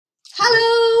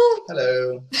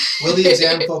Hello. Will the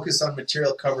exam focus on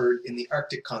material covered in the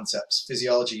Arctic concepts,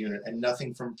 physiology unit, and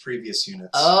nothing from previous units?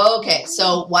 Okay,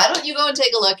 so why don't you go and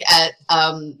take a look at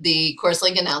the course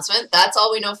link announcement. That's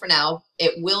all we know for now.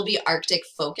 It will be Arctic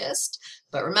focused,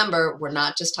 but remember, we're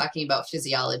not just talking about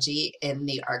physiology in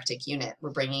the Arctic unit.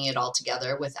 We're bringing it all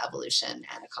together with evolution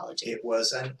and ecology. It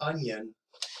was an onion.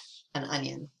 An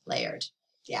onion, layered.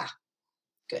 Yeah,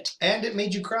 good. And it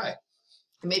made you cry.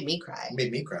 It made me cry. It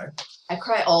made me cry. I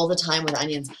cry all the time with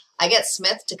onions. I get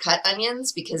Smith to cut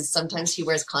onions because sometimes he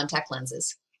wears contact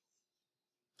lenses.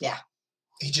 Yeah.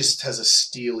 He just has a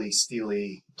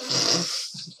steely...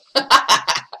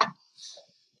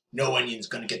 No onion's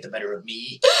gonna get the better of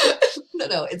me.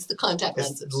 No, it's the contact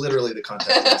lenses. It's literally the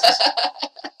contact lenses.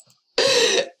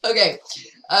 Okay.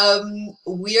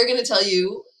 We are gonna tell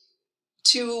you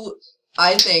two,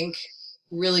 I think,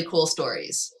 really cool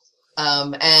stories.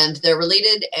 And they're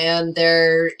related and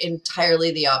they're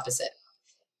entirely the opposite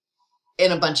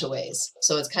in a bunch of ways.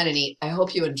 So it's kind of neat. I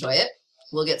hope you enjoy it.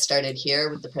 We'll get started here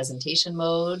with the presentation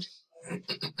mode.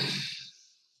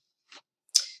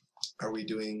 Are we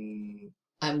doing...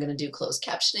 I'm going to do closed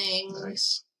captioning.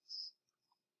 Nice.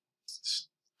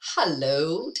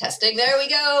 Hello, testing. There we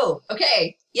go.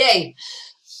 Okay, yay.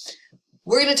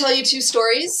 We're going to tell you two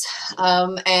stories,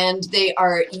 and they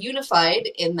are unified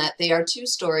in that they are two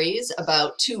stories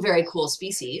about two very cool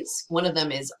species. One of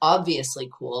them is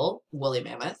obviously cool, woolly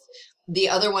mammoth. The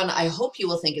other one I hope you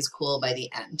will think is cool by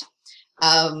the end.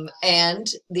 And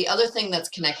the other thing that's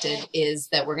connected is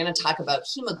that we're going to talk about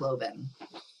hemoglobin,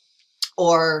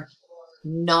 or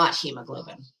not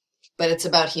hemoglobin, but it's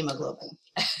about hemoglobin.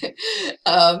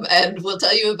 And we'll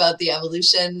tell you about the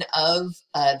evolution of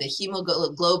the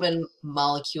hemoglobin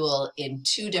molecule in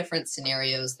two different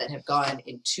scenarios that have gone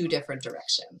in two different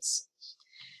directions.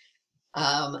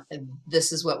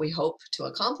 This is what we hope to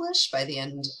accomplish by the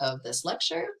end of this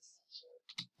lecture.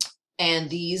 And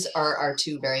these are our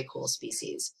two very cool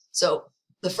species. So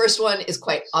the first one is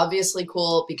quite obviously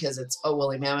cool because it's a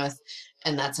woolly mammoth,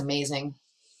 and that's amazing.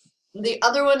 The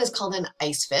other one is called an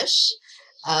icefish.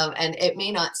 And it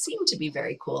may not seem to be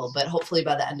very cool, but hopefully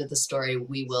by the end of the story,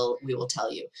 we will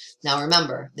tell you. Now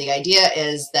remember, the idea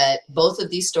is that both of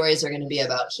these stories are going to be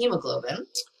about hemoglobin.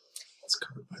 It's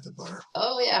covered by the bar.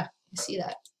 Oh yeah, I see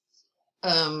that.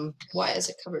 Why is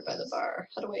it covered by the bar?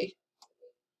 How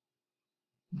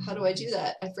do I do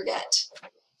that? I forget.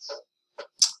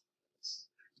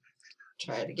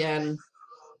 Try it again.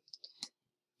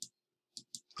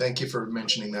 Thank you for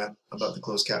mentioning that about the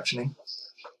closed captioning.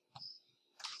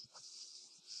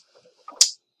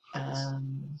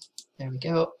 There we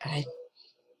go.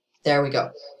 There we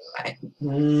go. I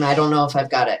don't know if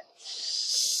I've got it.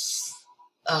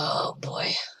 Oh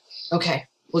boy. Okay,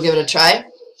 we'll give it a try.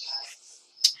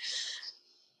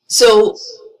 So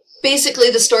basically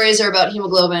the stories are about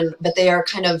hemoglobin, but they are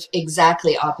kind of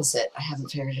exactly opposite. I haven't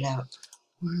figured it out.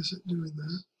 Why is it doing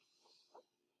that?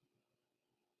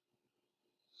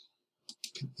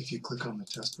 If you click on the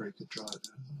test bar, you could draw it out of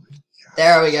the way. Yeah.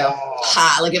 There we go. Oh,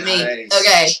 Ha, look at nice. me.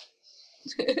 Okay.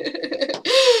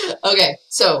 Okay,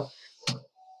 so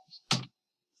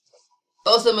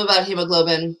both of them about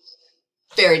hemoglobin,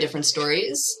 very different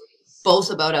stories, both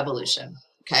about evolution.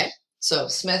 Okay, so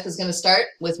Smith is going to start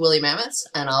with woolly mammoths,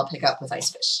 and I'll pick up with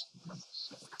icefish.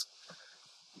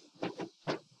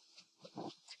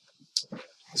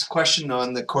 There's a question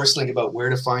on the course link about where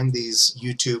to find these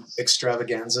YouTube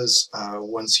extravaganzas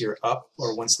once you're up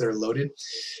or once they're loaded.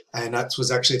 And that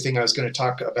was actually a thing I was going to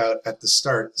talk about at the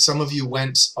start. Some of you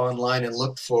went online and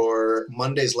looked for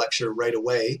Monday's lecture right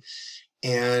away,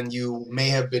 and you may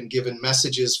have been given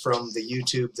messages from the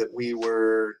YouTube that we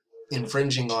were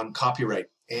infringing on copyright.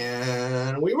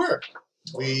 And we were.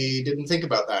 We didn't think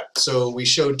about that. So we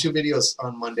showed two videos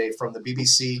on Monday from the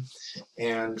BBC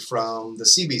and from the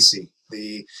CBC.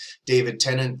 The David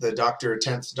Tennant, the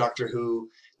 10th Doctor Who,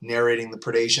 narrating the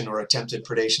predation or attempted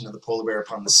predation of the polar bear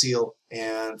upon the seal,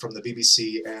 and from the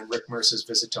BBC, and Rick Mercer's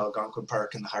visit to Algonquin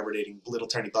Park and the hibernating little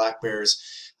tiny black bears.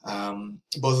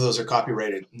 Both of those are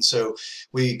copyrighted, and so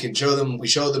we can show them. We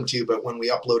showed them to you, but when we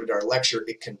uploaded our lecture,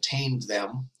 it contained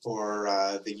them, or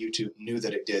the YouTube knew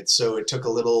that it did. So it took a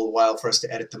little while for us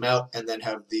to edit them out, and then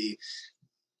have the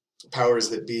powers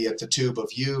that be at the tube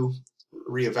of you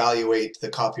reevaluate the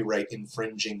copyright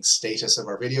infringing status of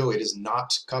our video. It is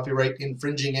not copyright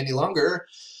infringing any longer,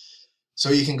 so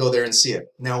you can go there and see it.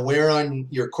 Now, where on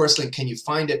your course link can you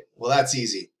find it? Well, that's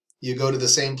easy. You go to the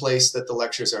same place that the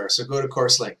lectures are. So go to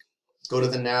course link, go to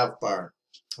the nav bar,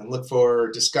 and look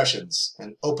for discussions,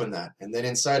 and open that. And then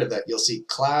inside of that, you'll see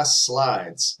class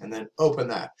slides, and then open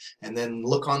that. And then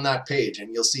look on that page,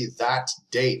 and you'll see that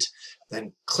date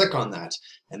then click on that,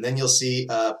 and then you'll see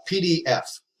a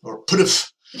PDF or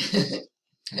PDF.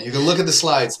 You can look at the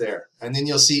slides there, and then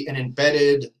you'll see an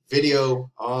embedded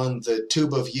video on the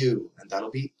tube of you, and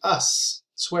that'll be us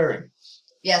swearing.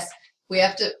 Yes, we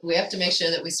have to make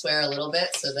sure that we swear a little bit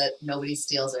so that nobody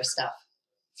steals our stuff.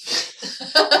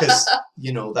 Because,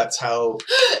 you know, that's how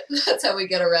we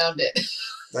get around it.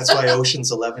 That's why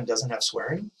Ocean's 11 doesn't have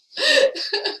swearing.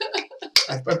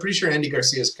 I'm pretty sure Andy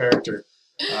Garcia's character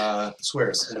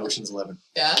swears in Ocean's 11.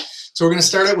 Yeah. So we're going to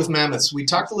start out with mammoths. We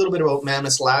talked a little bit about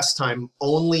mammoths last time,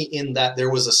 only in that there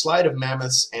was a slide of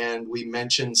mammoths, and we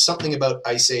mentioned something about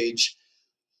Ice Age.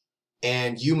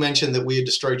 And you mentioned that we had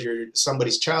destroyed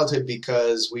somebody's childhood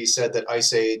because we said that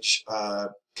Ice Age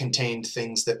contained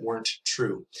things that weren't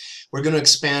true. We're going to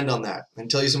expand on that and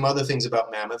tell you some other things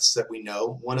about mammoths that we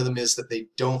know. One of them is that they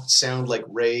don't sound like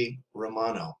Ray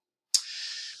Romano.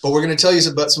 But we're going to tell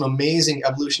you about some amazing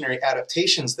evolutionary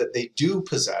adaptations that they do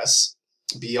possess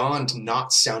beyond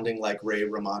not sounding like Ray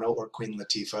Romano or Queen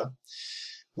Latifah,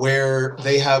 where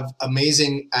they have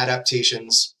amazing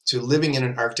adaptations to living in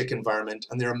an Arctic environment.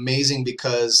 And they're amazing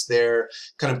because they're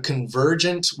kind of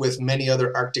convergent with many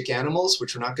other Arctic animals,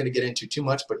 which we're not going to get into too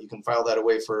much, but you can file that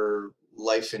away for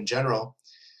life in general.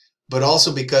 But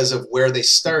also because of where they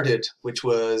started, which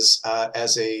was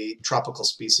as a tropical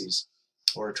species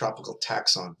or a tropical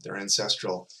taxon, their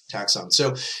ancestral taxon.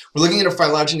 So we're looking at a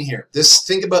phylogeny here.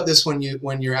 Think about this when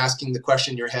you're asking the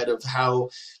question in your head of how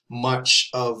much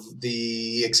of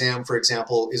the exam, for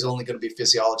example, is only going to be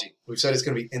physiology. We've said it's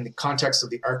going to be in the context of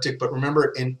the Arctic, but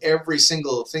remember, in every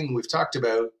single thing we've talked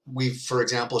about, we've, for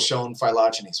example, shown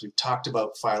phylogenies. We've talked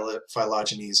about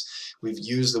phylogenies. We've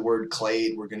used the word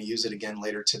clade. We're going to use it again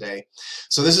later today.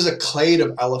 So this is a clade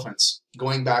of elephants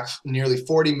going back nearly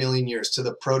 40 million years to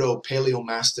the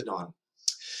proto-paleomastodon.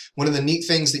 One of the neat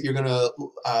things that you're going to,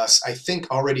 I think,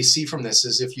 already see from this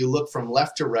is if you look from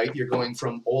left to right, you're going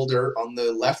from older on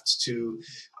the left to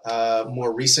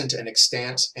more recent and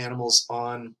extant animals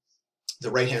on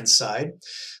the right-hand side.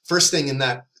 First thing in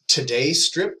that today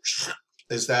strip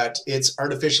is that it's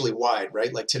artificially wide,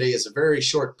 right? Like today is a very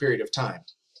short period of time.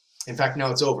 In fact,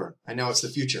 now it's over, and now it's the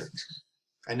future.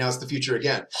 And now it's the future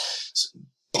again.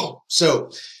 So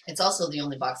it's also the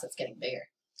only box that's getting bigger.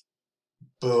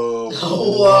 Boom.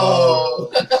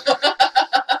 Whoa.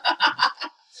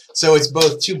 So it's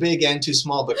both too big and too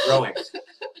small, but growing.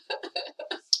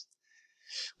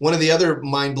 One of the other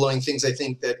mind-blowing things, I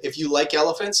think, that if you like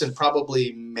elephants, and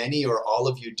probably many or all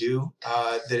of you do,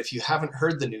 that if you haven't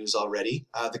heard the news already,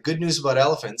 the good news about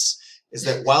elephants is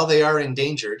that while they are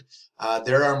endangered,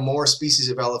 there are more species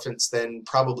of elephants than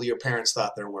probably your parents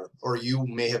thought there were, or you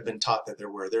may have been taught that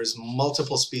there were. There's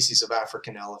multiple species of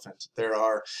African elephant. There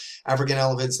are African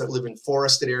elephants that live in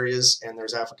forested areas, and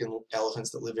there's African elephants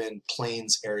that live in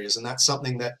plains areas. And that's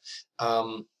something that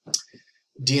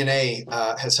DNA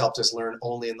has helped us learn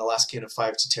only in the last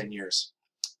 5 to 10 years.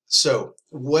 So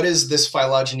what is this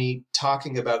phylogeny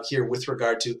talking about here with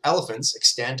regard to elephants,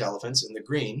 extant elephants in the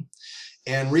green,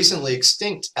 and recently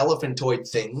extinct elephantoid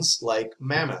things like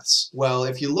mammoths? Well,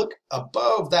 if you look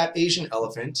above that Asian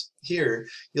elephant here,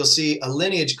 you'll see a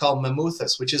lineage called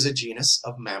Mammuthus, which is a genus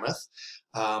of mammoth.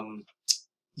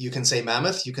 You can say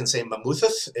mammoth, you can say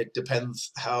mammuthus. It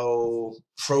depends how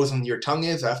frozen your tongue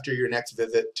is after your next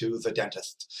visit to the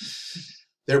dentist.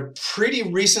 They're pretty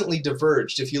recently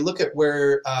diverged. If you look at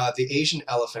where the Asian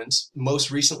elephant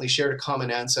most recently shared a common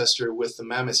ancestor with the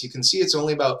mammoths, you can see it's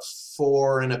only about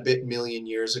 4 and a bit million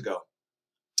years ago.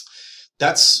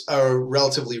 That's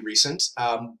relatively recent,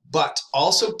 but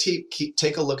also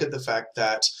take a look at the fact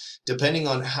that depending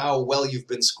on how well you've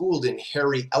been schooled in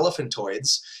hairy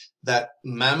elephantoids, that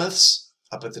mammoths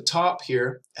up at the top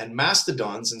here and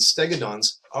mastodons and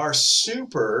stegodons are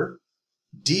super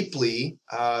deeply,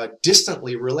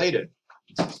 distantly related.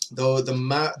 Though the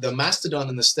mastodon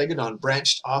and the stegodon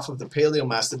branched off of the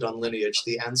paleomastodon lineage,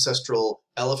 the ancestral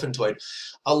elephantoid,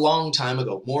 a long time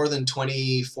ago, more than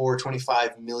 24,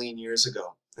 25 million years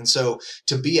ago. And so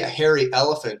to be a hairy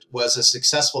elephant was a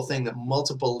successful thing that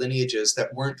multiple lineages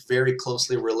that weren't very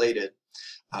closely related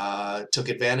took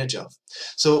advantage of.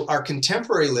 So our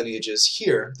contemporary lineages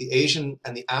here, the Asian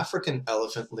and the African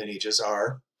elephant lineages,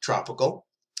 are tropical.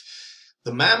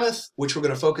 The mammoth, which we're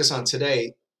going to focus on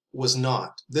today, was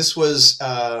not. This was,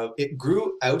 it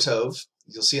grew out of,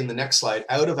 you'll see in the next slide,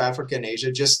 out of Africa and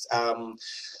Asia, just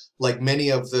like many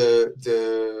of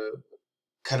the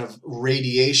kind of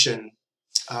radiation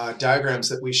diagrams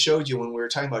that we showed you when we were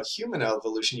talking about human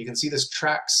evolution. You can see this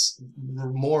tracks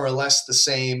more or less the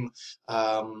same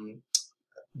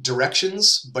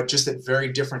directions, but just at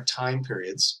very different time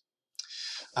periods.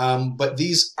 But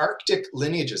these Arctic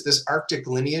lineages, this Arctic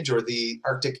lineage or the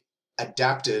Arctic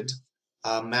adapted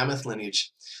mammoth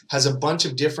lineage has a bunch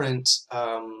of different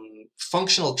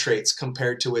functional traits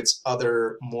compared to its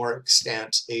other more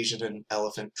extant Asian and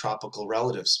elephant tropical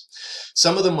relatives.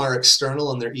 Some of them are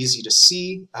external and they're easy to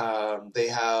see. They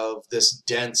have this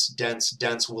dense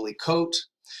woolly coat.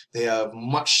 They have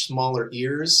much smaller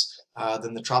ears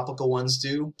than the tropical ones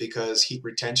do, because heat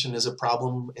retention is a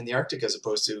problem in the Arctic as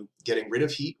opposed to getting rid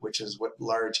of heat, which is what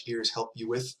large ears help you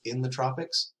with in the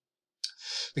tropics.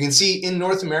 We can see in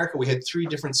North America we had 3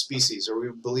 different species, or we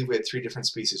believe we had 3 different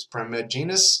species: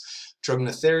 Primagenus,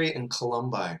 Trognotheri, and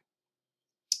Columbi.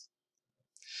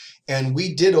 And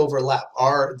we did overlap.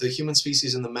 The human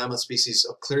species and the mammoth species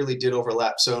clearly did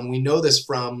overlap. So, and we know this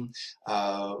from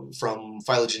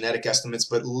phylogenetic estimates,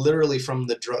 but literally from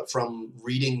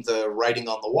reading the writing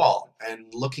on the wall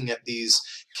and looking at these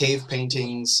cave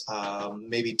paintings,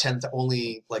 maybe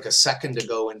only like a second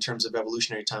ago in terms of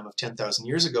evolutionary time of 10,000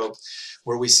 years ago,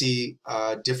 where we see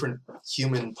different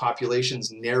human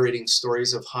populations narrating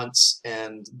stories of hunts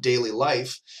and daily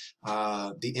life,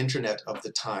 the internet of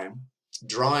the time,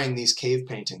 drawing these cave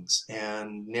paintings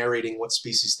and narrating what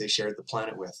species they shared the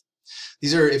planet with.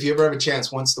 These are, if you ever have a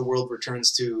chance, once the world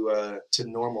returns to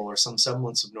normal or some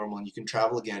semblance of normal and you can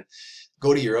travel again,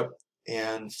 go to Europe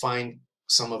and find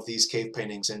some of these cave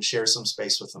paintings and share some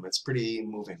space with them. It's pretty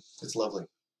moving. It's lovely.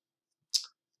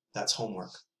 That's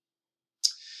homework.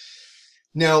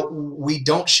 Now, we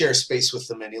don't share space with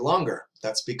them any longer.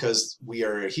 That's because we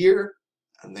are here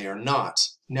and they are not.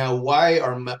 Now, why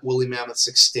are woolly mammoths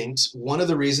extinct? One of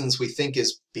the reasons we think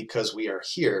is because we are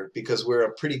here, because we're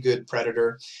a pretty good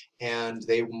predator and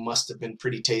they must have been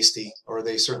pretty tasty, or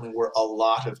they certainly were a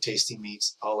lot of tasty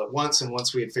meats all at once. And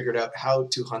once we had figured out how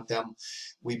to hunt them,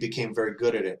 we became very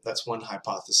good at it. That's one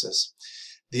hypothesis.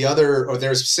 The other, or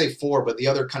there's say 4, but the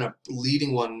other kind of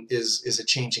leading one is a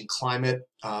change in climate.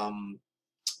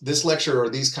 This lecture or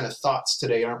these kind of thoughts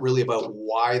today aren't really about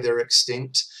why they're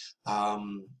extinct.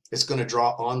 It's going to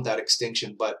draw on that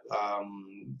extinction, but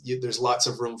there's lots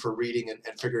of room for reading and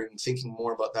thinking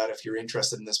more about that if you're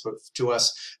interested in this. But to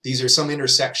us, these are some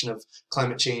intersection of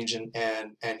climate change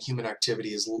and human activity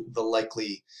is the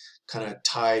likely kind of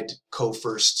tied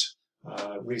co-first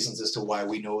reasons as to why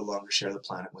we no longer share the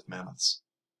planet with mammoths.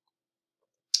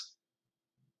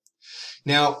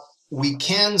 Now, we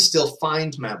can still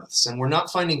find mammoths, and we're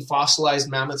not finding fossilized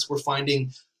mammoths, we're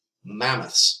finding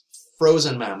mammoths,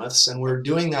 frozen mammoths, and we're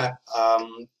doing that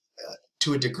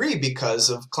to a degree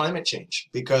because of climate change.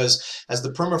 Because as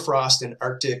the permafrost in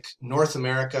Arctic North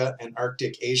America and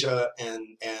Arctic Asia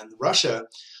and Russia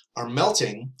are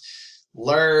melting,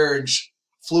 large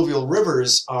fluvial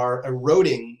rivers are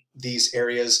eroding these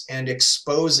areas and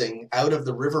exposing out of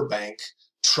the riverbank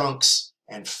trunks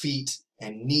and feet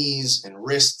and knees and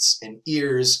wrists and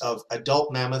ears of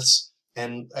adult mammoths,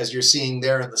 and as you're seeing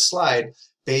there in the slide,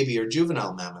 baby or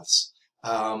juvenile mammoths.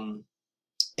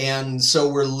 And so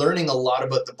we're learning a lot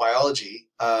about the biology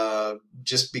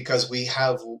just because we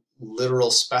have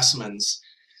literal specimens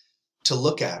to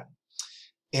look at.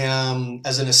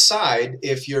 As an aside,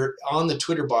 if you're on the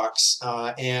Twitter box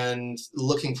and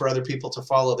looking for other people to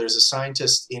follow, there's a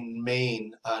scientist in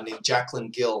Maine named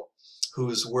Jacqueline Gill,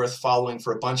 who's worth following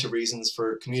for a bunch of reasons: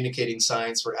 for communicating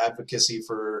science, for advocacy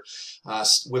for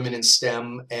women in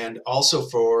STEM, and also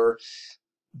for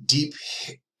deep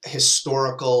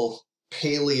historical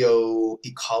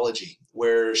paleoecology,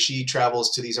 where she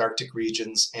travels to these Arctic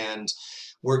regions and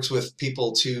works with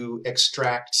people to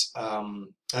extract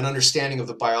an understanding of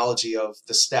the biology of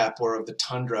the steppe or of the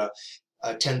tundra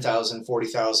 10,000,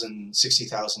 40,000,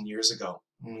 60,000 years ago.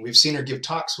 And we've seen her give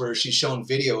talks where she's shown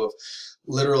video of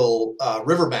literal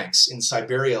riverbanks in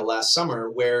Siberia last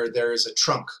summer where there's a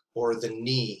trunk or the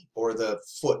knee or the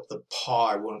foot, the paw,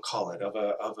 I wouldn't call it, of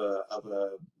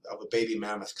a baby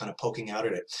mammoth kind of poking out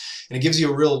at it. And it gives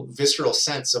you a real visceral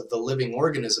sense of the living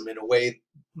organism in a way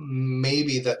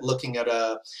maybe that looking at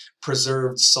a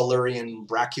preserved Silurian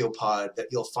brachiopod that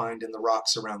you'll find in the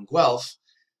rocks around Guelph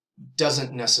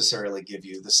doesn't necessarily give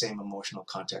you the same emotional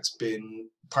context.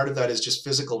 Part of that is just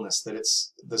physicalness, that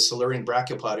it's the Silurian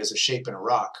brachiopod is a shape in a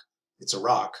rock. It's a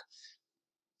rock.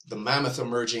 The mammoth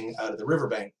emerging out of the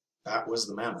riverbank, that was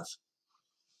the mammoth.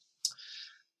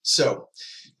 So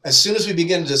as soon as we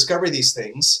begin to discover these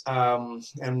things, and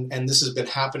this has been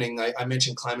happening, I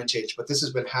mentioned climate change, but this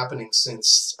has been happening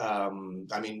since, I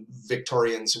mean,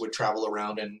 Victorians would travel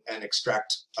around and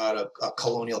extract at a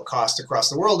colonial cost across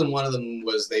the world, and one of them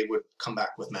was they would come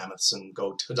back with mammoths and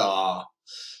go, ta-da,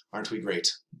 aren't we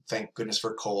great? Thank goodness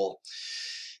for coal,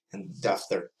 and doff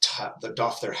their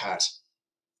hat.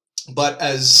 But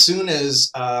as soon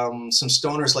as some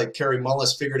stoners like Carey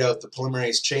Mullis figured out the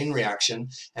polymerase chain reaction,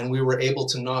 and we were able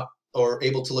to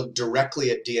look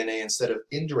directly at DNA instead of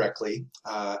indirectly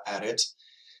at it,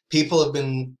 people have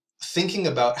been thinking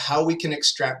about how we can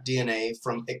extract DNA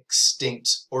from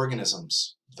extinct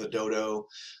organisms, the dodo,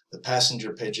 the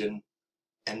passenger pigeon,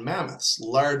 and mammoths,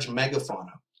 large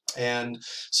megafauna. And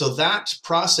so that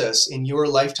process in your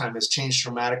lifetime has changed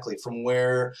dramatically from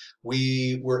where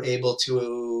we were able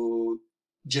to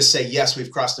just say, yes, we've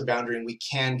crossed the boundary and we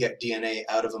can get DNA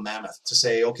out of a mammoth, to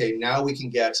say, okay, now we can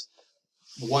get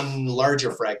one larger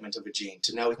fragment of a gene,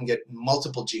 to now we can get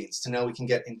multiple genes, to now we can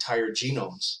get entire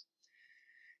genomes.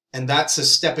 And that's a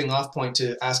stepping off point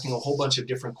to asking a whole bunch of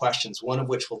different questions, one of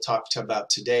which we'll talk about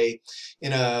today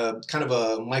in a kind of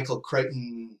a Michael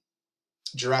Crichton,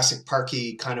 Jurassic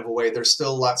Parky kind of a way. There's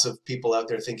still lots of people out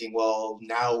there thinking, well,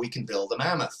 now we can build a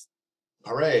mammoth.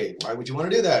 Hooray, why would you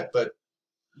want to do that? But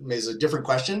it's a different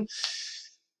question.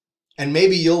 And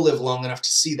maybe you'll live long enough to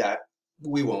see that.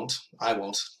 We won't. I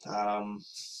won't. I'm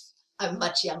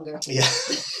much younger. Yeah,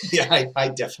 yeah, I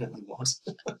definitely won't.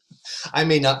 I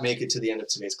may not make it to the end of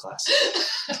today's class.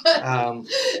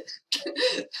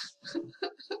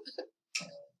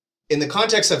 In the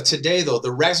context of today, though,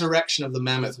 the resurrection of the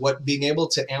mammoth, what being able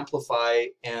to amplify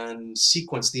and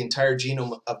sequence the entire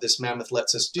genome of this mammoth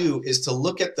lets us do is to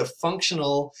look at the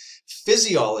functional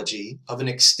physiology of an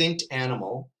extinct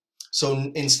animal.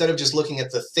 So instead of just looking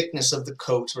at the thickness of the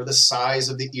coat or the size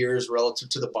of the ears relative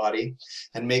to the body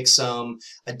and make some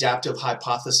adaptive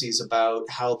hypotheses about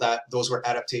how those were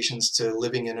adaptations to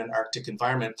living in an Arctic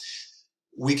environment,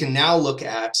 we can now look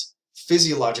at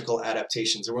physiological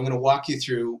adaptations. And we're going to walk you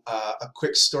through a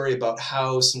quick story about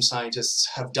how some scientists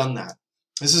have done that.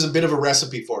 This is a bit of a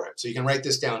recipe for it. So you can write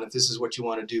this down if this is what you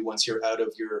want to do once you're out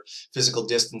of your physical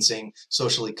distancing,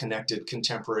 socially connected,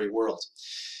 contemporary world.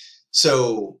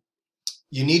 So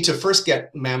you need to first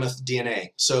get mammoth DNA.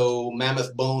 So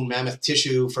mammoth bone, mammoth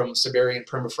tissue from Siberian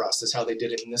permafrost is how they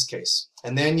did it in this case.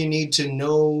 And then you need to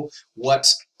know what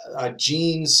a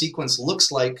gene sequence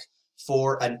looks like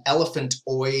for an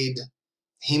elephantoid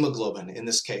hemoglobin in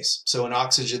this case. So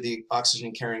the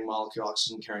oxygen carrying molecule,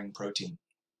 oxygen carrying protein.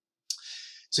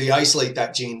 So you isolate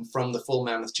that gene from the full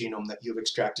mammoth genome that you've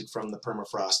extracted from the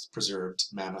permafrost preserved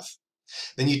mammoth.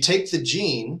 Then you take the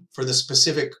gene for the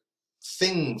specific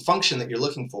function that you're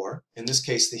looking for, in this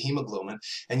case the hemoglobin,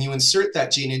 and you insert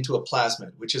that gene into a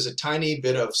plasmid, which is a tiny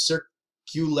bit of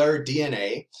circular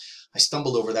DNA. I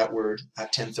stumbled over that word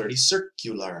at 10:30.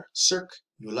 Circular,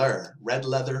 red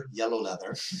leather, yellow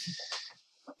leather,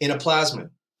 in a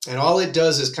plasmid. And all it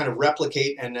does is kind of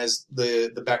replicate, and as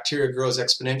the bacteria grows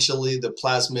exponentially, the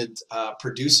plasmid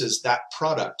produces that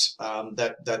product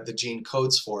that the gene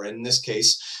codes for. In this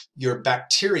case, your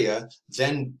bacteria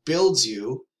then builds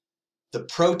you the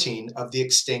protein of the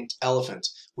extinct elephant,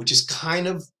 which is kind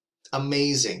of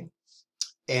amazing.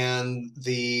 And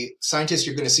the scientist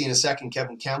you're going to see in a second,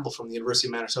 Kevin Campbell from the University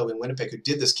of Manitoba in Winnipeg, who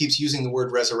did this, keeps using the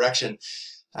word resurrection,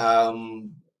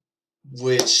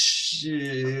 which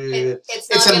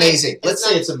it's amazing. Let's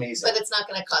say it's amazing. But it's not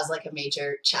going to cause like a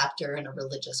major chapter in a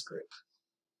religious group.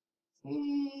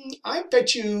 I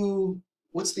bet you.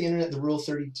 What's the internet? The rule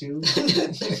 32?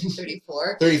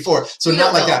 34. 34. So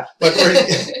not like that. But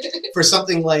for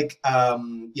something like,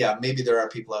 yeah, maybe there are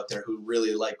people out there who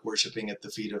really like worshiping at the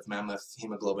feet of mammoth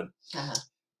hemoglobin.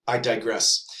 I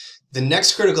digress. The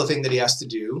next critical thing that he has to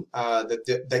do,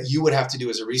 that you would have to do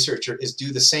as a researcher, is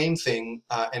do the same thing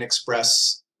and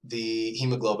express the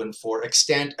hemoglobin for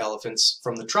extant elephants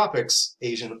from the tropics,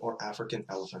 Asian or African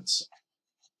elephants.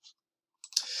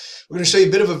 We're going to show you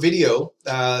a bit of a video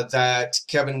that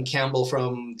Kevin Campbell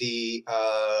from the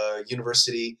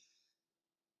University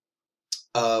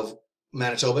of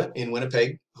Manitoba in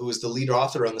Winnipeg, who is the lead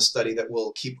author on the study that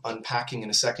we'll keep unpacking in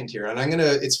a second here. And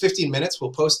it's 15 minutes.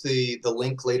 We'll post the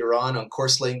link later on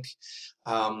CourseLink,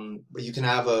 but you can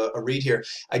have a read here.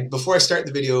 Before I start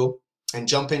the video and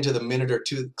jump into the minute or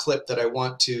two clip that I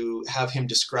want to have him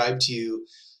describe to you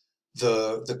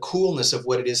the coolness of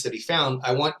what it is that he found,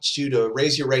 I want you to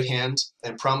raise your right hand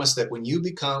and promise that when you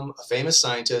become a famous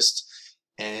scientist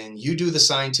and you do the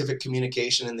scientific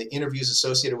communication and the interviews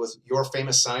associated with your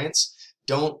famous science,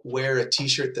 don't wear a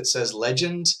t-shirt that says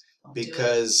legend,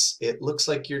 because it looks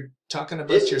like you're talking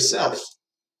about yourself.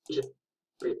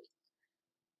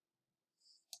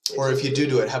 Or if you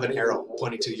do it, have an arrow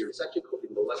pointing to your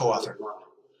co-author.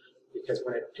 Because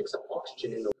when it picks up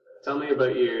oxygen in the... Tell me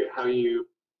about how you...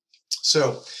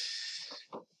 So,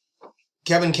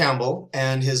 Kevin Campbell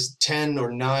and his 10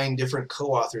 or 9 different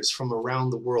co-authors from around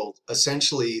the world,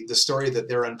 essentially the story that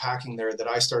they're unpacking there, that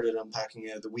I started unpacking,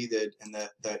 that we did, and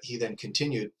that he then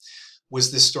continued,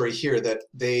 was this story here, that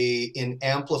they, in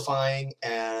amplifying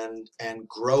and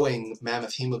growing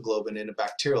mammoth hemoglobin in a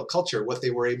bacterial culture, what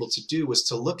they were able to do was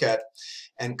to look at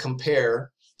and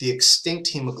compare the extinct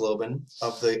hemoglobin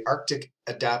of the Arctic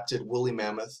adapted woolly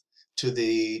mammoth to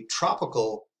the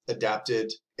tropical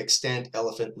adapted extant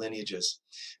elephant lineages.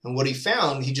 And what he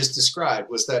found, he just described,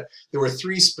 was that there were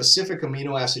 3 specific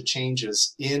amino acid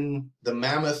changes in the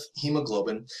mammoth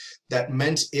hemoglobin that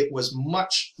meant it was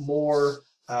much more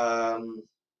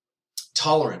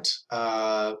tolerant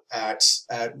at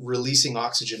releasing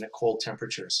oxygen at cold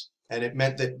temperatures. And it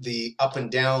meant that the up and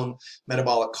down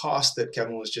metabolic cost that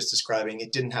Kevin was just describing,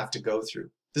 it didn't have to go through.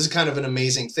 This is kind of an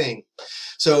amazing thing.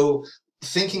 So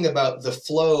thinking about the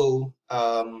flow,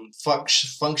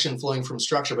 function flowing from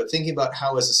structure, but thinking about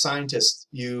how as a scientist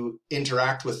you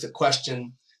interact with the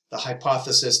question, the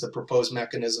hypothesis, the proposed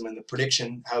mechanism, and the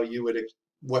prediction, how you would,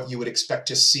 what you would expect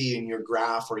to see in your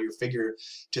graph or your figure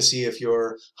to see if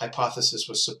your hypothesis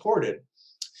was supported.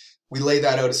 We lay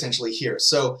that out essentially here.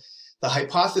 So the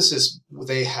hypothesis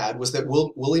they had was that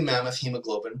woolly mammoth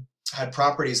hemoglobin had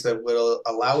properties that would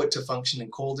allow it to function in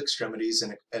cold extremities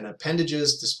and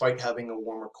appendages despite having a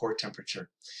warmer core temperature.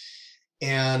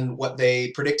 And what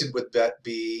they predicted would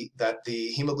be that the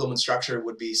hemoglobin structure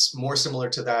would be more similar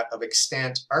to that of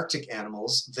extant Arctic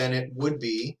animals than it would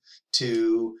be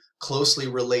to closely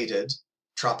related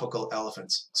tropical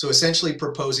elephants. So essentially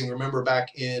proposing, remember back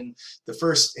in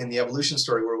the evolution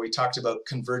story where we talked about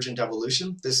convergent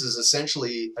evolution, this is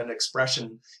essentially an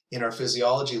expression in our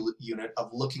physiology unit of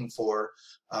looking for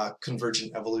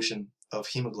convergent evolution of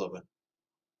hemoglobin.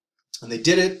 And they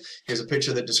did it. Here's a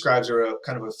picture that describes, or a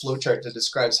kind of a flow chart that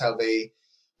describes how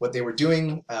what they were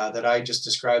doing that I just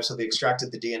described. So they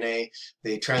extracted the DNA,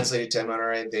 they translated to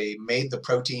mRNA, they made the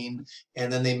protein,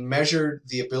 and then they measured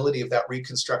the ability of that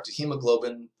reconstructed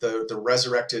hemoglobin, the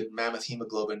resurrected mammoth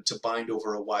hemoglobin, to bind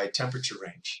over a wide temperature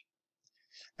range.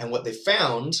 And what they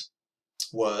found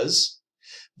was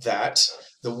that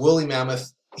the woolly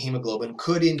mammoth hemoglobin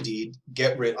could indeed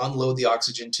unload the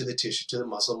oxygen to the tissue, to the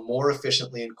muscle, more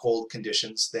efficiently in cold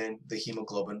conditions than the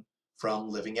hemoglobin from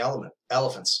living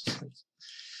elephants.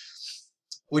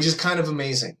 Which is kind of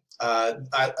amazing.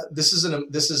 This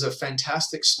is a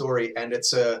fantastic story, and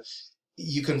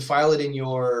you can file it in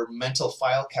your mental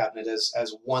file cabinet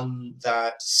as one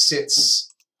that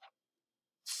sits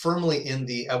firmly in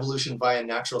the evolution via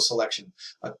natural selection,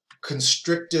 a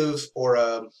constrictive or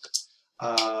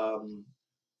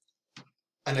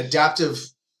an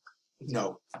adaptive,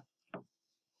 no,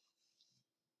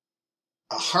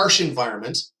 a harsh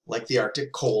environment like the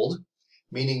Arctic, cold,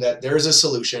 meaning that there is a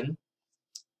solution.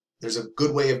 There's a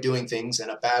good way of doing things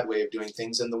and a bad way of doing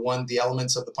things, and the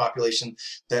elements of the population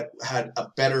that had a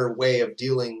better way of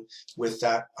dealing with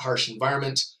that harsh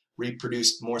environment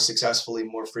reproduced more successfully,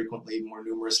 more frequently, more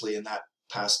numerously, and that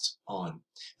passed on.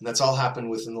 And that's all happened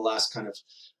within the last kind of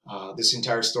this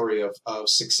entire story of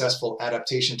successful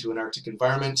adaptation to an Arctic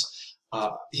environment,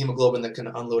 hemoglobin that can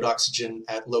unload oxygen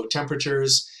at low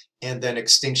temperatures, and then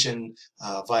extinction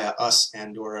via us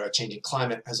and or a changing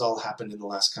climate has all happened in the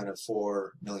last kind of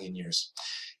 4 million years.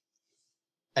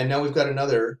 And now we've got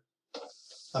another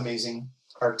amazing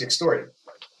Arctic story.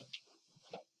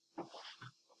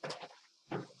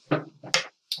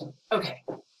 Okay.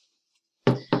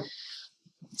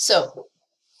 So,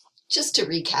 just to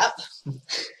recap,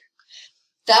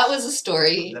 that was a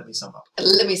story. Let me sum up.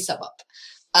 Let me sum up.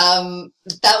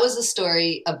 That was a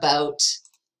story about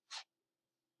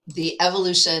the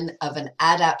evolution of an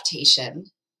adaptation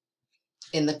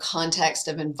in the context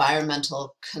of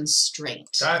environmental constraint.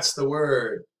 That's the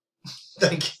word.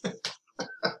 Thank you.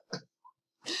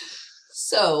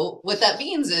 So what that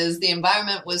means is the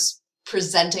environment was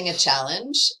presenting a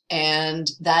challenge,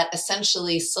 and that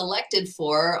essentially selected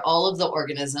for all of the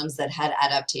organisms that had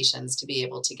adaptations to be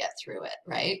able to get through it,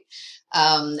 right?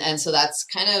 And so that's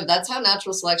how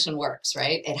natural selection works,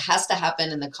 right? It has to happen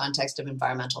in the context of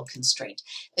environmental constraint.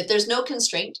 If there's no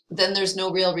constraint, then there's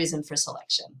no real reason for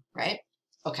selection, right?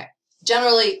 Okay.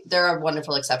 Generally, there are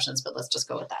wonderful exceptions, but let's just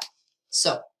go with that.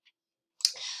 So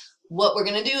what we're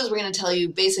going to do is we're going to tell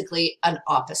you basically an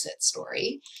opposite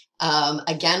story,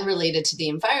 again, related to the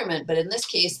environment, but in this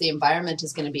case, the environment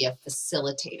is going to be a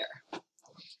facilitator.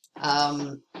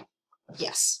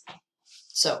 Yes.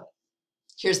 So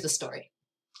here's the story.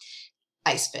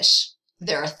 Ice fish,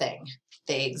 they're a thing.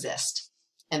 They exist,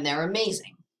 and they're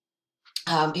amazing.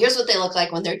 Here's what they look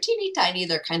like when they're teeny tiny.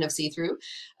 They're kind of see-through.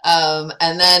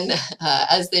 And then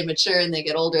as they mature and they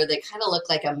get older, they kind of look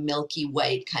like a milky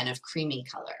white kind of creamy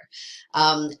color.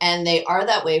 And they are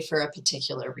that way for a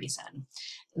particular reason.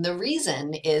 And the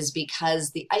reason is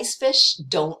because the ice fish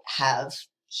don't have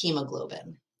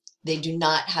hemoglobin. They do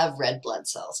not have red blood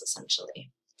cells,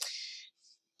 essentially.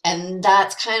 And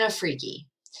that's kind of freaky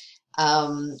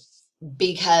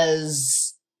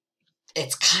because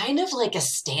it's kind of like a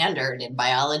standard in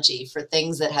biology for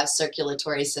things that have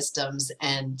circulatory systems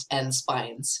and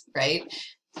spines, right?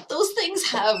 Those things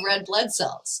have red blood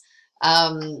cells.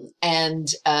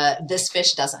 This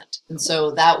fish doesn't. And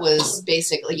so that was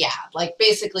basically,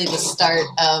 basically the start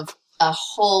of a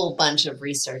whole bunch of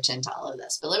research into all of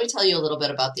this. But let me tell you a little bit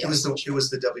about the It was the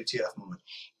WTF moment.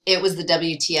 It was the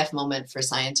WTF moment for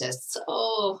scientists.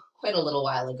 Oh, quite a little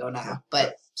while ago now,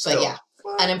 but yeah,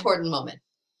 an important moment.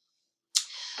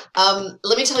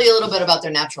 Let me tell you a little bit about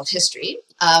their natural history.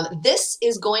 This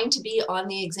is going to be on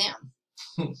the exam.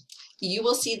 You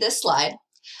will see this slide,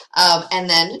 and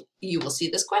then you will see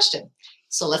this question.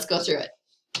 So let's go through it.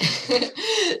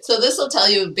 So this will tell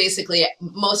you basically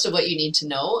most of what you need to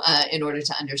know in order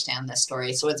to understand this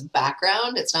story. So it's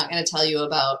background. It's not going to tell you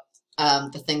about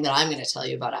the thing that I'm going to tell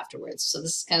you about afterwards. So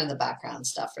this is kind of the background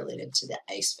stuff related to the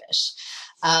ice fish.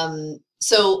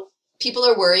 So people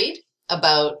are worried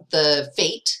about the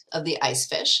fate of the ice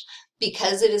fish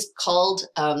because it is called,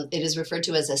 it is referred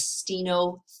to as a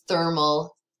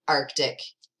stenothermal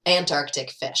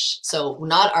Antarctic fish. So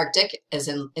not Arctic as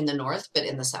in the north, but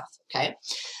in the south, okay?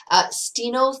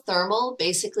 Stenothermal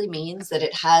basically means that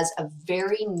it has a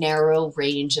very narrow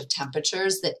range of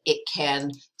temperatures that it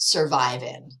can survive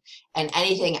in. And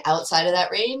anything outside of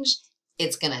that range,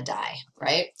 it's gonna die,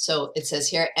 right? So it says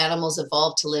here, animals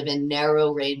evolved to live in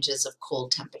narrow ranges of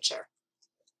cold temperature.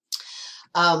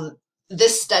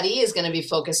 This study is going to be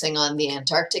focusing on the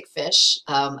Antarctic fish,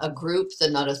 a group, the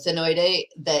Notothenoidae,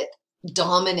 that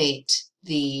dominate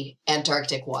the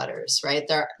Antarctic waters, right?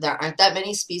 There aren't that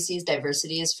many species.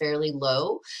 Diversity is fairly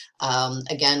low.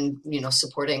 Again,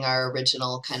 supporting our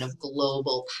original kind of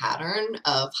global pattern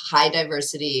of high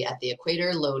diversity at the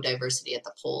equator, low diversity at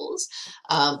the poles.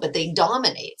 But they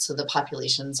dominate, so the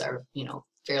populations are,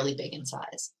 fairly big in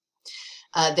size.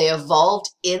 They evolved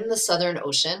in the Southern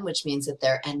Ocean, which means that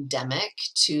they're endemic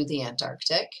to the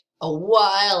Antarctic a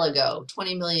while ago,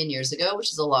 20 million years ago,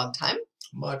 which is a long time.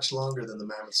 Much longer than the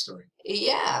mammoth story.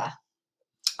 Yeah.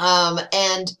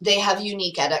 And they have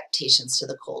unique adaptations to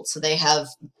the cold. So they have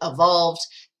evolved,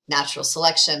 natural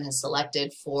selection has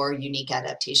selected for unique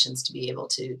adaptations to be able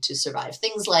to survive.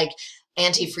 Things like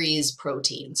antifreeze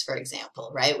proteins, for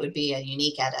example, right, would be a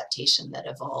unique adaptation that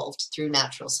evolved through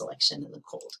natural selection in the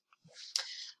cold.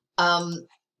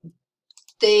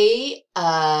 They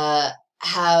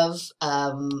have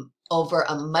over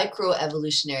a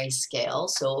microevolutionary scale,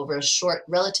 so over a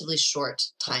relatively short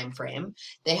time frame,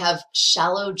 they have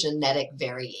shallow genetic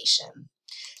variation,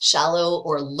 shallow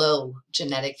or low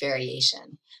genetic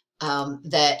variation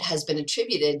that has been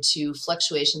attributed to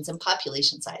fluctuations in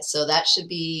population size. So that should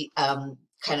be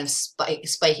kind of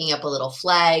spiking up a little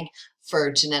flag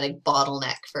for genetic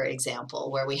bottleneck, for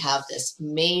example, where we have this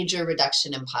major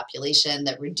reduction in population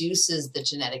that reduces the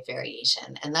genetic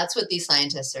variation. And that's what these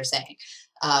scientists are saying,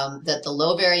 that the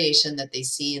low variation that they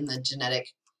see in the genetic,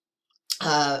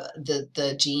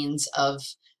 the genes of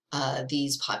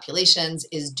these populations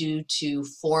is due to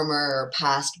former or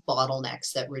past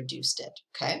bottlenecks that reduced it,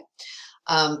 okay?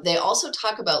 They also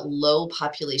talk about low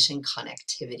population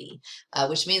connectivity,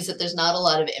 which means that there's not a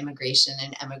lot of immigration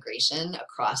and emigration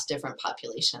across different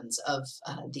populations of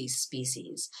these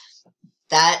species.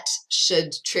 That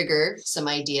should trigger some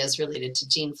ideas related to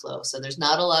gene flow. So there's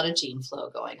not a lot of gene flow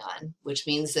going on, which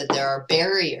means that there are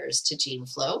barriers to gene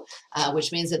flow,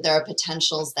 which means that there are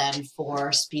potentials then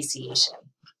for speciation.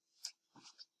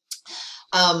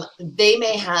 They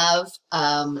may have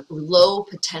low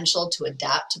potential to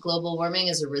adapt to global warming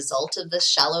as a result of this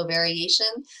shallow variation.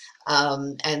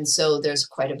 And so there's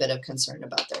quite a bit of concern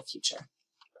about their future.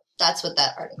 That's what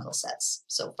that article says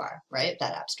so far, right?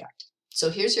 That abstract. So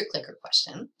here's your clicker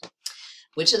question.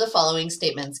 Which of the following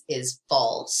statements is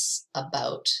false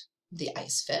about the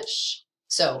ice fish?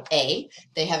 So A,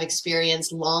 they have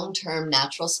experienced long-term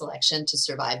natural selection to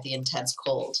survive the intense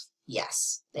cold.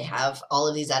 Yes, they have all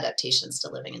of these adaptations to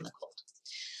living in the cold.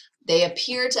 They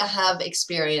appear to have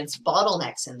experienced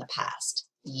bottlenecks in the past.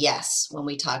 Yes, when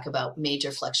we talk about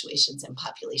major fluctuations in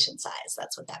population size,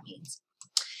 that's what that means.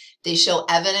 They show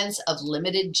evidence of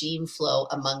limited gene flow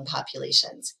among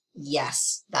populations.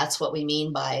 Yes, that's what we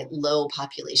mean by low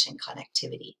population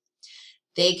connectivity.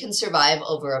 They can survive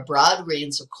over a broad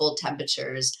range of cold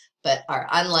temperatures, but are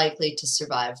unlikely to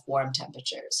survive warm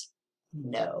temperatures.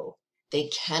 No, they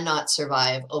cannot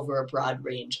survive over a broad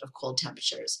range of cold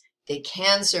temperatures. They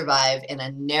can survive in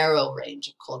a narrow range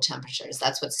of cold temperatures.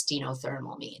 That's what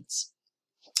stenothermal means.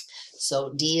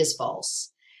 So D is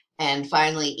false. And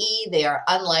finally, E, they are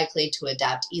unlikely to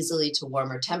adapt easily to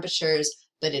warmer temperatures,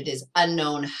 but it is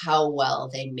unknown how well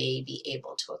they may be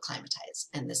able to acclimatize.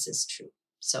 And this is true.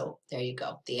 So there you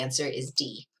go. The answer is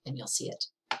D, and you'll see it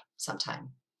sometime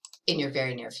in your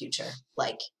very near future,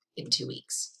 like in 2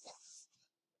 weeks.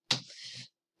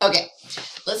 Okay,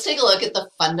 let's take a look at the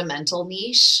fundamental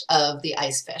niche of the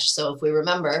ice fish. So if we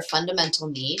remember, fundamental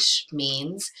niche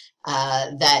means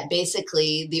that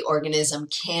basically the organism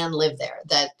can live there,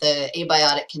 that the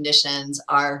abiotic conditions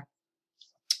are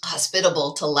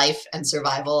hospitable to life and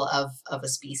survival of a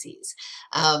species.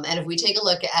 And if we take a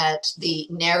look at the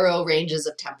narrow ranges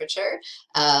of temperature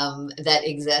that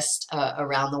exist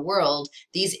around the world,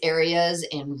 these areas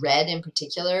in red in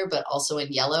particular, but also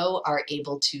in yellow, are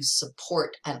able to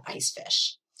support an ice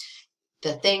fish.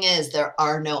 The thing is, there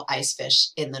are no ice fish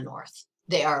in the north.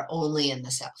 They are only in the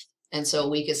south. And so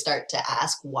we could start to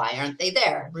ask, why aren't they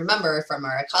there? Remember, from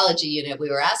our ecology unit,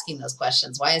 we were asking those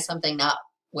questions. Why is something not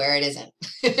where it isn't?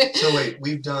 So wait,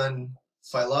 we've done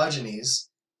phylogenies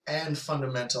and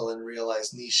fundamental and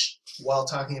realized niche while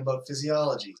talking about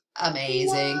physiology.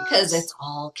 Amazing, because it's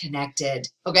all connected.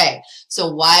 Okay,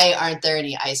 so why aren't there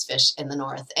any ice fish in the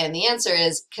north? And the answer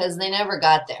is because they never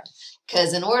got there.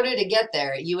 Because in order to get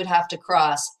there, you would have to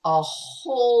cross a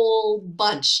whole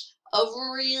bunch of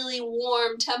really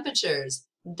warm temperatures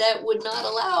that would not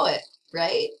allow it,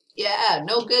 right? Yeah,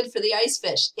 no good for the ice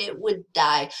fish. It would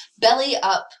die. Belly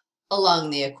up along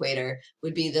the equator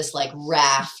would be this like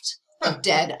raft of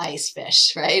dead ice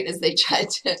fish, right? As they tried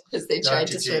to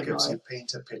swim north. You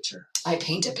paint a picture. I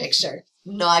paint a picture.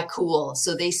 Not cool.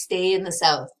 So they stay in the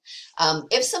south.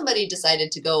 If somebody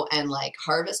decided to go and like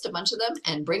harvest a bunch of them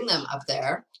and bring them up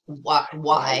there, why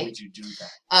would you do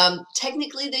that?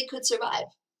 Technically they could survive,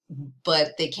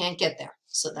 but they can't get there.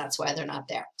 So that's why they're not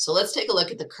there. So let's take a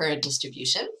look at the current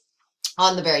distribution.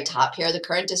 On the very top here, the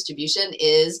current distribution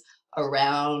is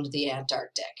around the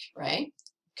Antarctic, right?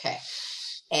 Okay.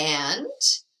 And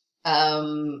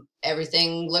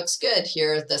everything looks good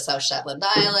here at the South Shetland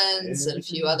Islands and a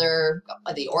few other,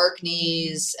 the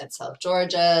Orkneys and South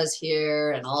Georgia is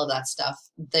here and all of that stuff.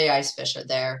 The ice fish are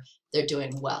there. They're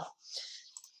doing well.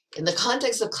 In the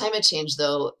context of climate change,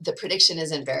 though, the prediction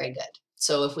isn't very good.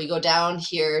 So if we go down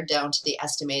here, down to the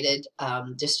estimated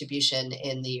distribution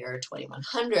in the year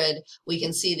 2100, we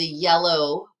can see the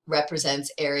yellow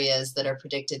represents areas that are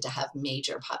predicted to have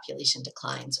major population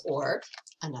declines or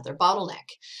another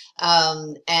bottleneck.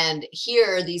 And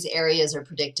here, these areas are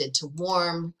predicted to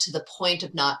warm to the point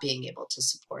of not being able to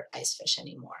support ice fish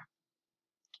anymore.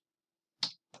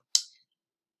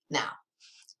 Now,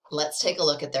 let's take a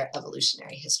look at their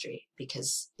evolutionary history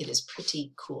because it is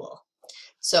pretty cool.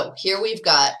 So here we've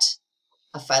got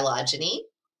a phylogeny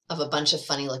of a bunch of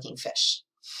funny looking fish,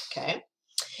 okay?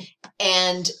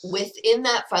 And within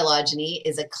that phylogeny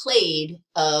is a clade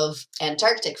of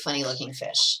Antarctic funny looking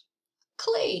fish.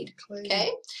 Clade,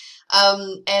 okay?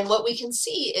 And what we can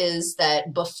see is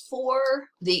that before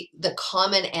the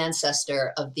common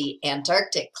ancestor of the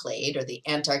Antarctic clade or the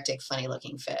Antarctic funny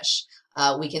looking fish,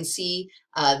 we can see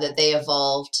that they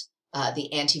evolved the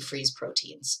antifreeze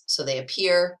proteins. So they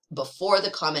appear before the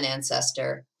common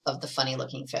ancestor of the funny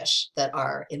looking fish that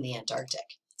are in the Antarctic.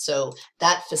 So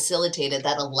that facilitated,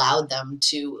 that allowed them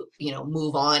to,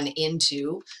 move on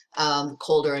into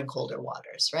colder and colder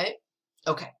waters, right?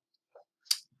 Okay,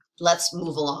 let's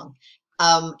move along.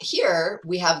 Here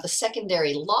we have the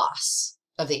secondary loss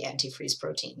of the antifreeze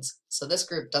proteins. So this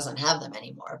group doesn't have them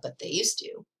anymore, but they used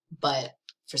to, but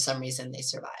for some reason they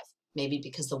survive. Maybe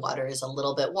because the water is a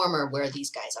little bit warmer where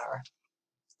these guys are.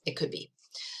 It could be.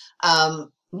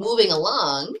 Moving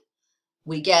along,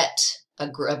 we get a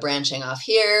branching off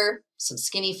here, some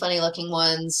skinny, funny looking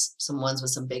ones, some ones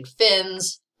with some big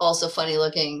fins, also funny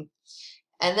looking.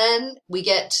 And then we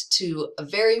get to a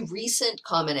very recent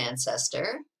common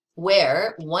ancestor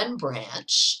where one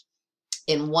branch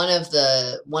in one of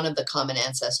the common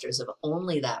ancestors of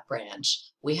only that branch,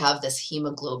 we have this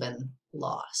hemoglobin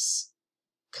loss.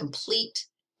 Complete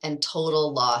and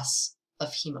total loss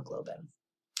of hemoglobin.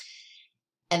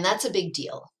 And that's a big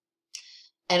deal.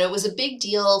 And it was a big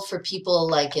deal for people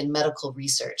like in medical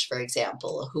research, for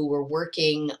example, who were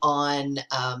working on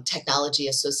technology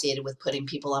associated with putting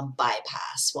people on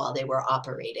bypass while they were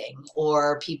operating,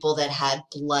 or people that had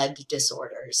blood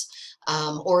disorders,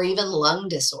 or even lung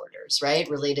disorders, right,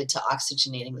 related to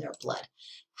oxygenating their blood.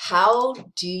 How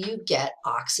do you get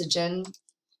oxygen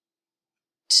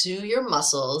to your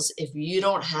muscles if you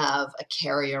don't have a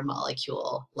carrier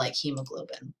molecule like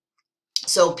hemoglobin?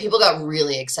 So people got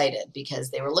really excited because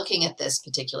they were looking at this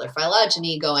particular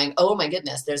phylogeny going, oh my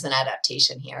goodness, there's an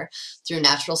adaptation here through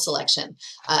natural selection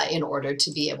in order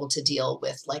to be able to deal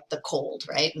with like the cold,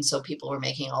 right? And so people were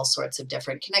making all sorts of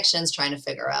different connections, trying to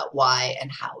figure out why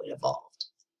and how it evolved.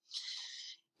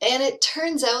 And it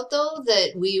turns out though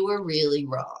that we were really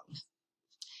wrong.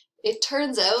 It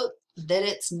turns out that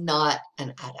it's not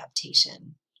an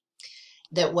adaptation.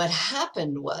 That what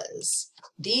happened was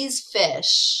these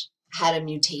fish had a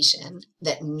mutation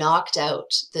that knocked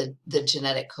out the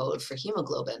genetic code for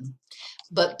hemoglobin.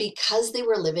 But because they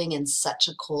were living in such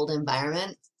a cold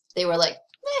environment, they were like,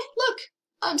 look,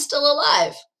 I'm still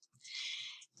alive.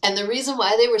 And the reason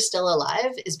why they were still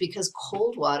alive is because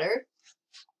cold water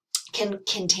can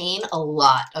contain a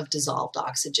lot of dissolved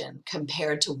oxygen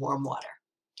compared to warm water.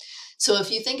 So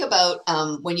if you think about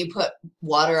when you put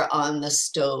water on the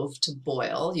stove to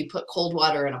boil, you put cold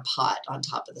water in a pot on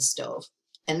top of the stove.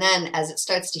 And then as it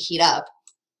starts to heat up,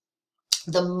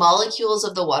 the molecules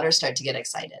of the water start to get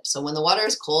excited. So when the water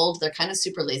is cold, they're kind of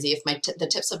super lazy. If the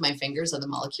tips of my fingers are the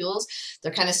molecules,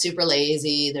 they're kind of super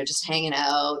lazy. They're just hanging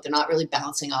out. They're not really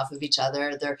bouncing off of each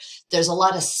other. There's a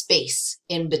lot of space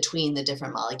in between the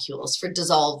different molecules for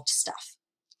dissolved stuff.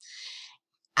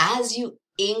 As you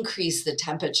increase the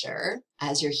temperature,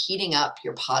 as you're heating up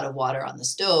your pot of water on the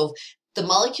stove, the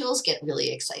molecules get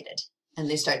really excited. And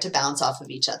they start to bounce off of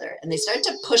each other and they start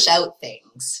to push out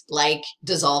things like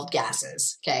dissolved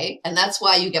gases, okay? And that's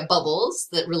why you get bubbles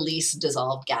that release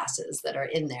dissolved gases that are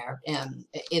in there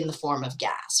in the form of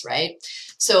gas, right?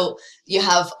 So you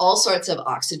have all sorts of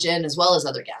oxygen as well as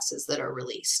other gases that are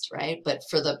released, right? But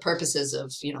for the purposes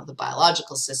of, you know, the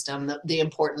biological system, the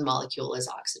important molecule is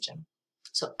oxygen.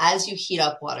 So as you heat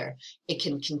up water, it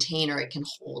can contain or it can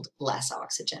hold less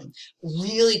oxygen.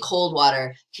 Really cold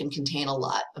water can contain a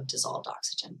lot of dissolved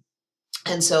oxygen.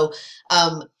 And so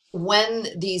when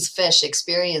these fish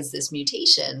experience this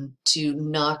mutation to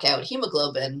knock out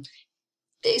hemoglobin,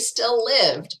 they still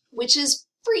lived, which is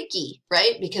freaky,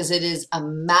 right? Because it is a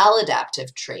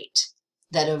maladaptive trait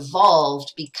that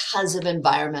evolved because of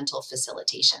environmental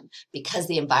facilitation, because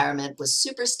the environment was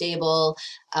super stable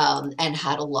and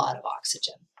had a lot of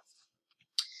oxygen.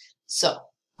 So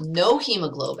no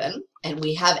hemoglobin, and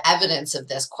we have evidence of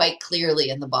this quite clearly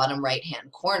in the bottom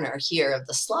right-hand corner here of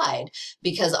the slide,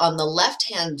 because on the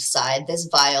left-hand side, this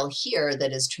vial here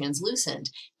that is translucent,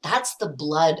 that's the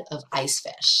blood of ice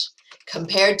fish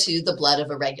compared to the blood of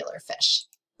a regular fish,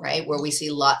 right? Where we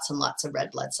see lots and lots of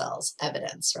red blood cells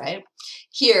evidence, right?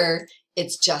 Here,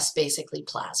 it's just basically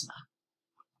plasma.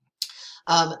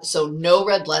 So no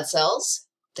red blood cells,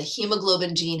 the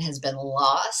hemoglobin gene has been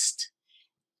lost,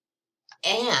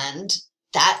 and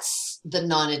that's the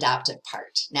non-adaptive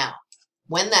part. Now,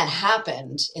 when that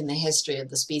happened in the history of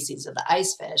the species of the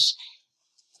ice fish,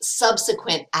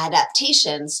 subsequent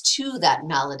adaptations to that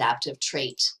maladaptive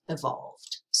trait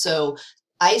evolved. So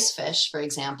ice fish, for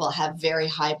example, have very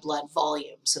high blood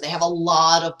volume. So they have a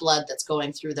lot of blood that's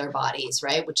going through their bodies,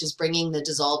 right? Which is bringing the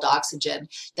dissolved oxygen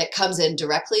that comes in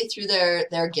directly through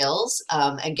their gills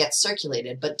and gets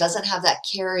circulated, but doesn't have that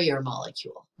carrier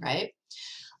molecule, right?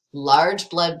 Large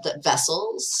blood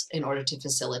vessels in order to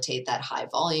facilitate that high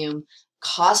volume,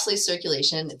 costly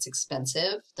circulation, it's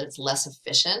expensive, it's less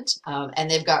efficient,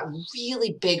 and they've got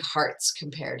really big hearts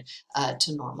compared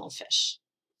to normal fish.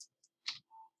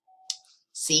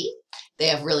 See, they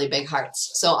have really big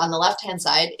hearts. So on the left-hand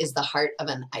side is the heart of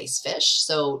an ice fish.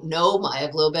 So no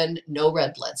myoglobin, no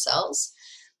red blood cells.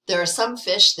 There are some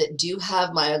fish that do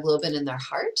have myoglobin in their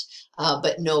heart,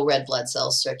 but no red blood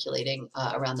cells circulating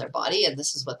around their body. And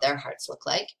this is what their hearts look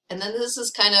like. And then this is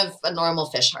kind of a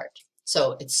normal fish heart.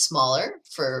 So it's smaller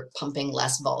for pumping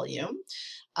less volume.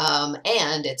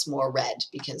 And it's more red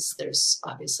because there's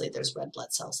red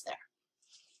blood cells there.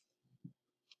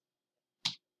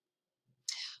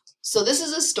 So this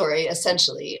is a story,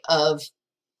 essentially, of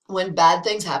when bad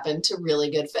things happen to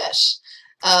really good fish.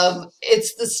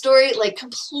 It's the story, like,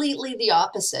 completely the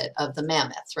opposite of the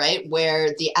mammoth, right? Where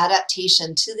the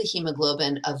adaptation to the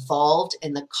hemoglobin evolved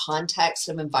in the context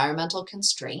of environmental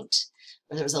constraint,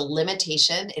 where there was a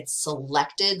limitation. It's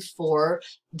selected for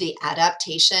the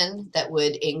adaptation that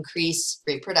would increase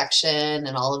reproduction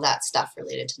and all of that stuff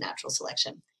related to natural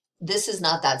selection. this is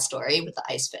not that story with the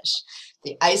ice fish.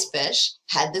 The ice fish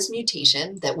had this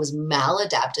mutation that was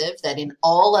maladaptive, that in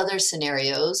all other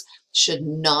scenarios should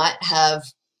not have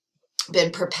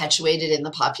been perpetuated in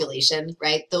the population,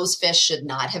 right? Those fish should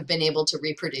not have been able to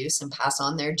reproduce and pass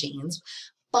on their genes.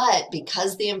 But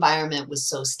because the environment was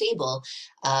so stable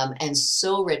and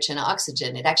so rich in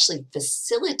oxygen, it actually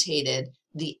facilitated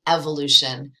the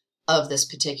evolution of this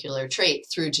particular trait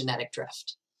through genetic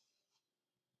drift.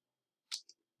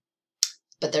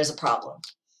 But there's a problem.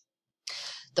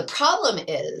 The problem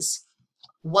is,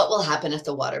 what will happen if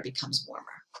the water becomes warmer?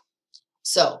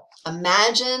 So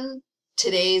imagine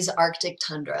today's Arctic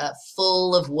tundra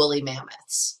full of woolly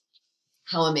mammoths.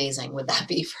 How amazing would that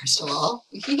be, first of all?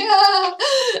 Yeah.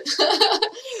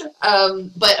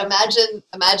 But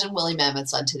imagine woolly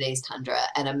mammoths on today's tundra,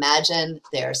 and imagine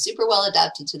they're super well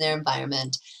adapted to their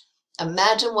environment.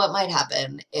 Imagine what might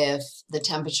happen if the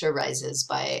temperature rises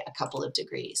by a couple of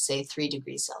degrees, say 3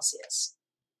 degrees Celsius.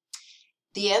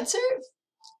 The answer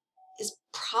is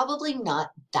probably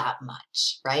not that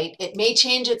much, right? It may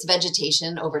change its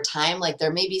vegetation over time, like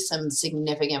there may be some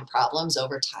significant problems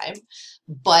over time,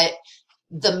 but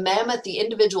the mammoth, the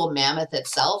individual mammoth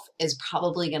itself is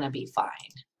probably going to be fine,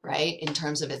 right? In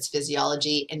terms of its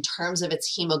physiology, in terms of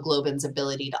its hemoglobin's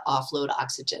ability to offload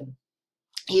oxygen.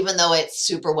 Even though it's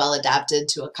super well adapted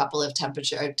to a couple of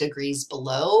temperature degrees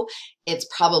below, it's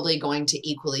probably going to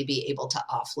equally be able to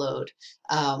offload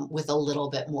with a little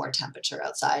bit more temperature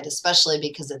outside, especially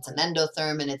because it's an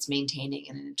endotherm and it's maintaining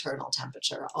an internal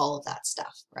temperature, all of that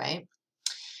stuff, right?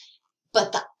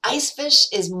 But the ice fish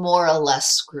is more or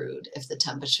less screwed if the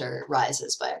temperature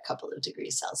rises by a couple of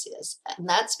degrees Celsius. And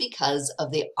that's because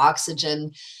of the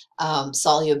oxygen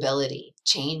solubility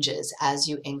changes as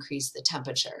you increase the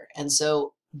temperature. And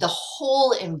so the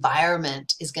whole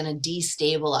environment is going to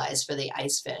destabilize for the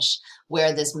ice fish,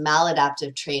 where this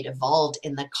maladaptive trait evolved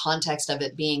in the context of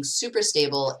it being super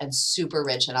stable and super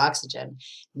rich in oxygen.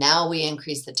 Now we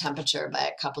increase the temperature by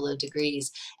a couple of degrees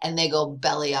and they go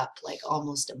belly up like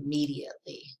almost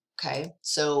immediately. Okay,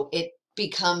 so it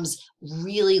becomes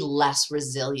really less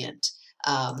resilient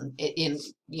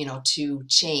to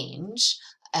change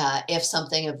if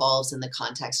something evolves in the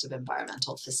context of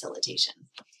environmental facilitation.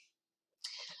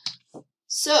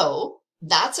 So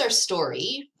that's our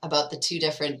story about the two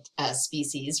different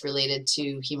species related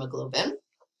to hemoglobin.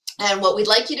 And what we'd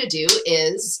like you to do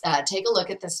is take a look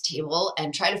at this table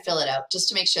and try to fill it out just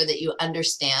to make sure that you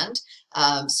understand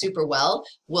super well.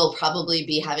 We'll probably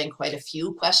be having quite a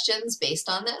few questions based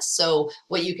on this. So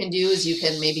what you can do is you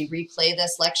can maybe replay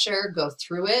this lecture, go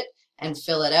through it, and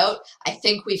fill it out. I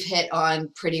think we've hit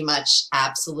on pretty much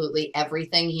absolutely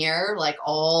everything here. Like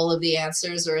all of the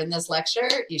answers are in this lecture.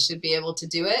 You should be able to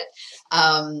do it.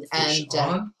 Fish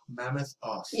on, mammoth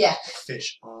off. Yeah.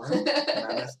 Fish on,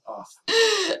 mammoth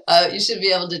off. You should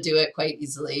be able to do it quite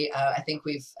easily. I think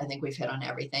we've hit on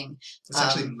everything. It's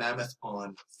actually mammoth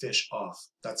on, fish off.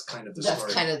 That's kind of the story.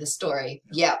 That's kind of the story.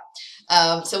 Yeah.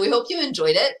 So we hope you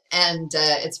enjoyed it, and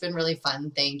it's been really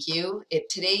fun. Thank you.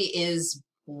 Today is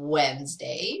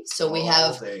Wednesday, so we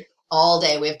have all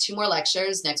day. We have 2 more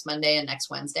lectures next Monday and next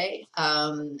Wednesday,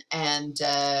 and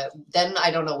then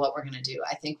I don't know what we're gonna do.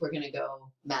 I think we're gonna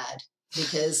go mad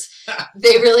because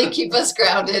they really keep us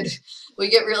grounded. We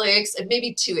get really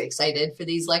maybe too excited for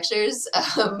these lectures.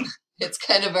 It's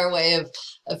kind of our way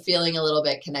of feeling a little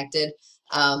bit connected.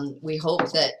 We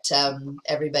hope that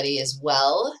everybody is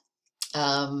well.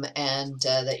 And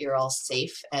that you're all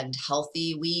safe and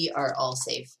healthy. We are all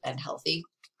safe and healthy,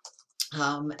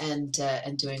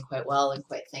 and doing quite well, and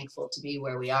quite thankful to be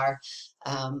where we are,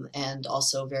 and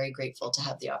also very grateful to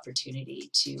have the opportunity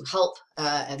to help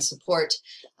and support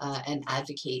and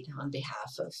advocate on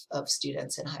behalf of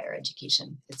students in higher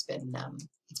education. It's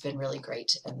been really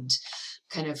great, and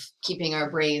kind of keeping our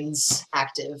brains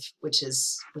active, which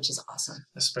is awesome.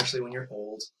 Especially when you're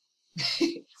old.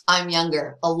 I'm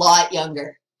younger, a lot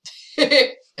younger.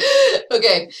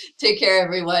 Okay, take care,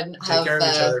 everyone. Take care of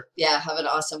each other. Yeah, have an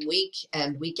awesome week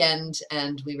and weekend,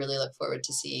 and we really look forward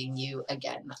to seeing you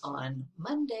again on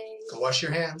Monday. Go wash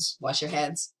your hands. Wash your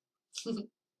hands.